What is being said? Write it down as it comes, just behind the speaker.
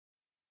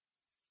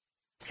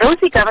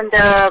Rosy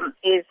Govender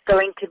is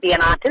going to be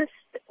an artist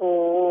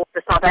who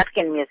the South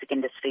African music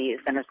industry is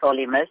going to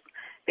sorely miss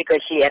because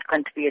she had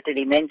contributed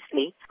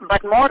immensely.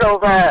 But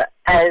moreover,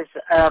 as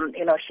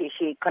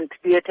she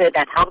contributed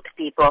and helped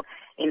people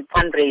in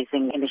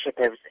fundraising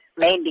initiatives,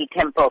 mainly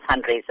temple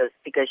fundraisers,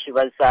 because she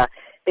was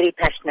very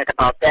passionate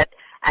about that,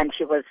 and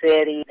she was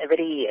very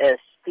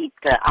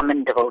steeped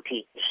Aman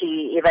devotee.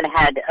 She even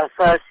had a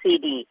first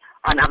CD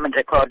on Aman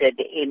recorded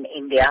in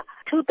India.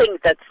 Two things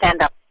that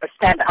stand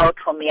out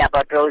for me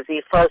about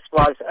Rosy. First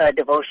was a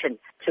devotion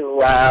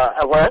to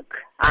a work,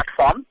 art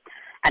form,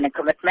 and a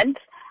commitment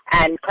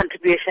and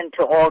contribution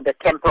to all the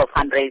temple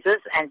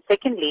fundraisers. And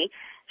secondly,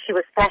 she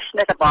was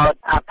passionate about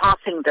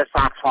passing this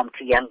art form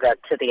to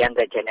the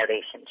younger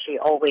generation. She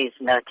always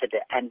nurtured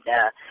and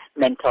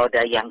mentored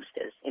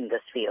youngsters in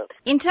this field.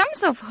 In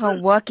terms of her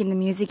work in the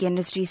music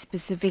industry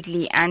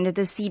specifically and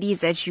the CDs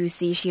that you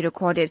say she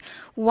recorded,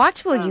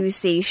 what will you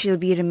say she'll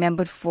be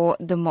remembered for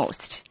the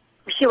most?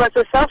 She was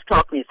a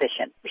self-taught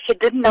musician. She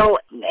didn't know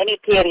any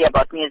theory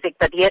about music,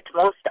 but yet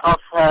most of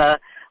her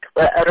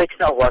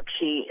original work,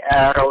 she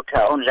wrote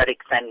her own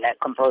lyrics and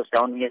composed her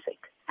own music.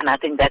 And I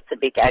think that's a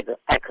big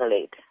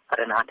accolade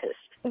for an artist.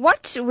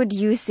 What would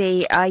you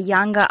say a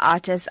younger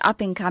artist,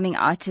 up-and-coming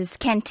artist,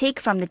 can take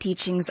from the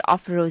teachings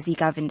of Rosy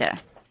Govender?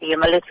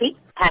 Humility,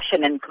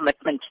 passion and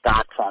commitment to the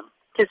art form.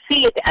 To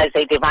see it as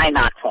a divine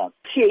art form.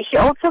 She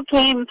also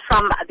came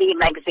from the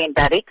magazine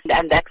Barracks,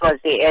 and that was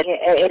the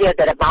area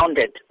that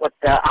abounded with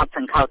the arts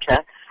and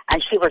culture,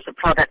 and she was a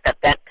product of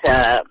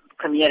that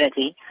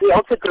community. We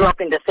also grew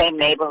up in the same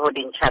neighborhood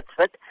in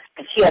Chatsworth,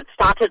 and she had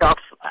started off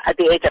at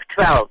the age of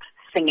 12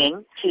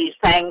 singing. She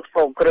sang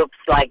for groups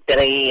like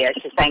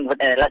she sang with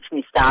the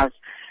Lakshmi Stars,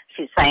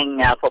 she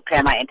sang for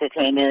Prema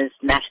Entertainers,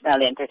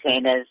 National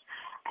Entertainers,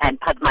 and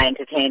Padma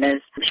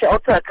Entertainers. She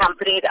also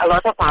accompanied a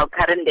lot of our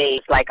current days,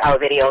 like our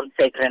very own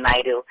Segra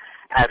Naidu,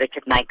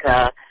 Richard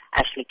Naicker,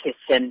 Ashley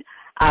Christian,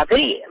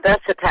 very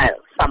versatile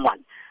someone.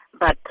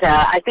 But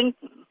I think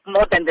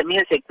more than the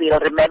music, we'll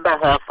remember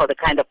her for the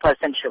kind of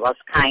person she was,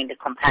 kind,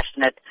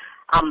 compassionate,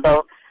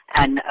 humble,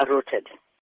 and rooted.